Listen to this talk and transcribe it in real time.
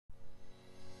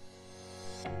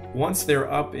Once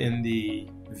they're up in the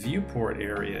viewport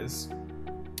areas,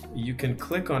 you can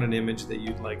click on an image that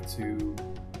you'd like to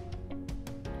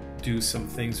do some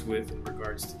things with in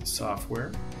regards to the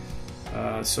software.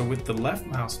 So with the left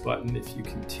mouse button, if you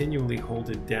continually hold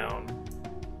it down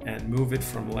and move it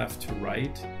from left to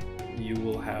right, you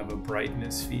will have a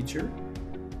brightness feature,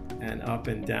 and up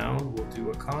and down will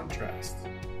do a contrast.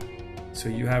 So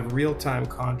you have real-time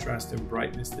contrast and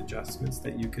brightness adjustments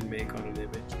that you can make on an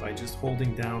image by just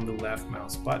holding down the left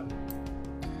mouse button.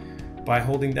 By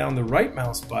holding down the right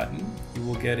mouse button, you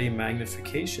will get a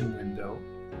magnification window,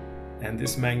 and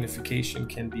this magnification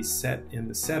can be set in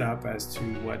the setup as to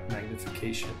what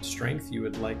magnification strength you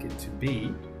would like it to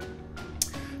be.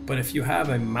 But if you have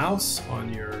a mouse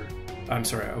on your,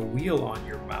 a wheel on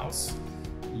your mouse,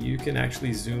 you can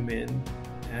actually zoom in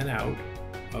and out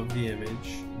of the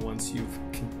image once you've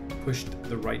pushed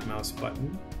the right mouse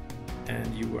button,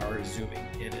 and you are zooming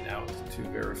in and out to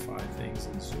verify things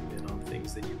and zoom in on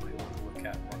things that you might want to look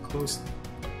at more closely.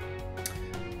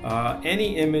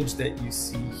 Any image that you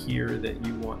see here that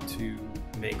you want to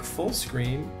make full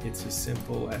screen, it's as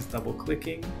simple as double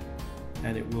clicking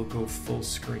and it will go full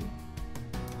screen.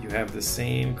 You have the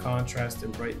same contrast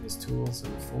and brightness tools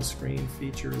in the full screen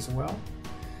feature as well.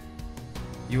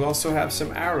 You also have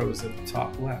some arrows at the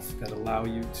top left that allow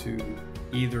you to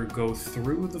either go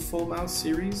through the full mouse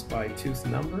series by tooth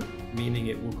number, meaning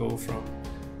it will go from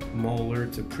molar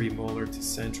to premolar to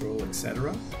central,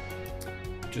 etc.,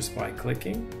 just by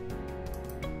clicking.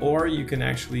 Or you can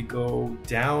actually go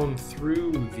down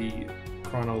through the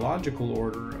chronological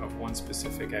order of one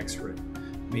specific X-ray,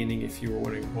 meaning if you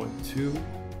were going to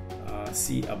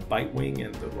see a bite wing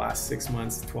in the last 6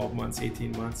 months, 12 months,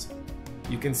 18 months,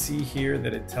 you can see here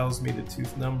that it tells me the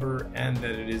tooth number and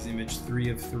that it is image 3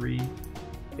 of 3.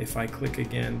 If I click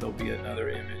again, there'll be another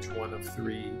image 1 of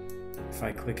 3. If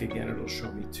I click again, it'll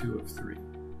show me 2 of 3.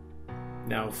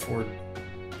 Now, for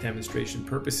demonstration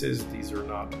purposes, these are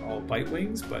not all bite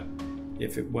wings, but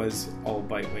if it was all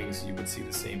bite wings, you would see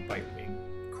the same bite wing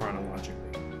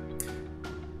chronologically.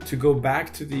 To go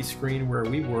back to the screen where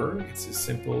we were, it's as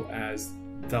simple as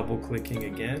double clicking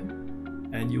again,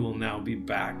 and you will now be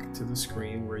back to the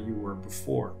screen where you were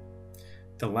before.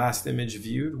 The last image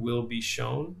viewed will be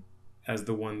shown as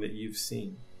the one that you've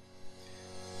seen.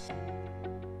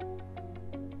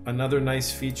 Another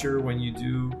nice feature when you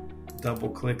do double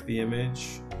click the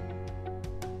image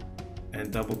and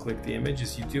double click the image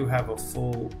is you do have a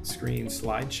full screen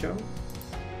slideshow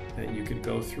that you could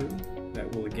go through that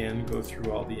will again go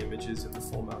through all the images in the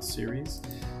full mouse series,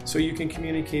 so you can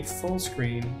communicate full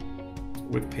screen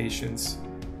with patients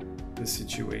the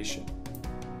situation,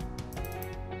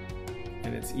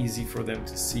 and it's easy for them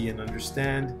to see and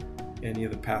understand any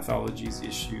of the pathologies,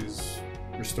 issues,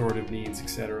 restorative needs,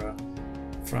 etc.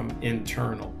 from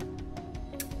internal.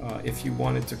 If you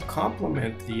wanted to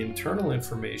complement the internal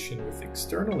information with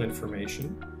external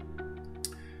information,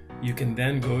 you can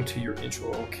then go to your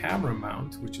intraoral camera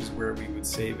mount, which is where we would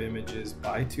save images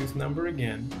by tooth number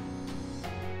again,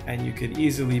 and you could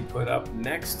easily put up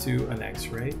next to an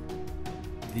X-ray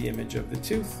the image of the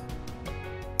tooth.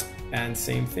 And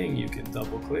same thing, you can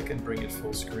double click and bring it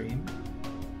full screen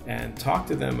and talk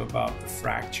to them about the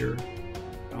fracture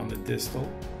on the distal,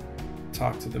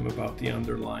 talk to them about the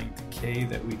underlying decay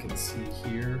that we can see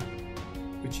here,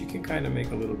 which you can kind of make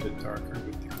a little bit darker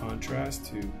with the contrast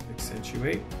to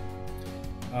accentuate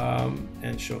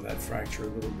and show that fracture a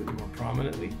little bit more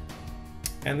prominently,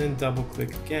 and then double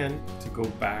click again to go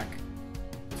back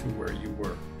to where you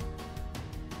were.